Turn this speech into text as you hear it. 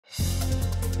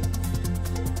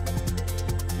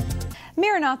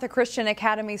Maranatha Christian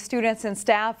Academy students and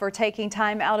staff are taking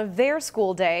time out of their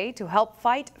school day to help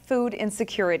fight food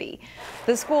insecurity.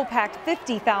 The school packed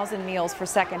 50,000 meals for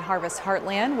Second Harvest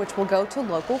Heartland, which will go to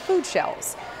local food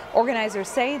shelves. Organizers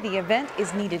say the event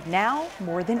is needed now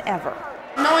more than ever.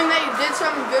 Knowing that you did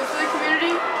something good for the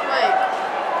community, like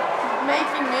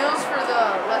making meals for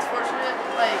the less fortunate,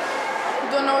 like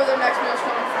who don't know where their next meal is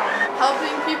coming from.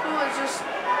 Helping people is just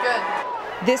good.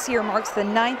 This year marks the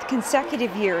 9th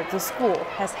consecutive year the school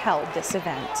has held this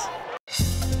event.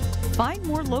 Find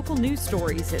more local news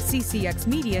stories at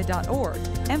ccxmedia.org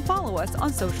and follow us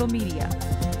on social media.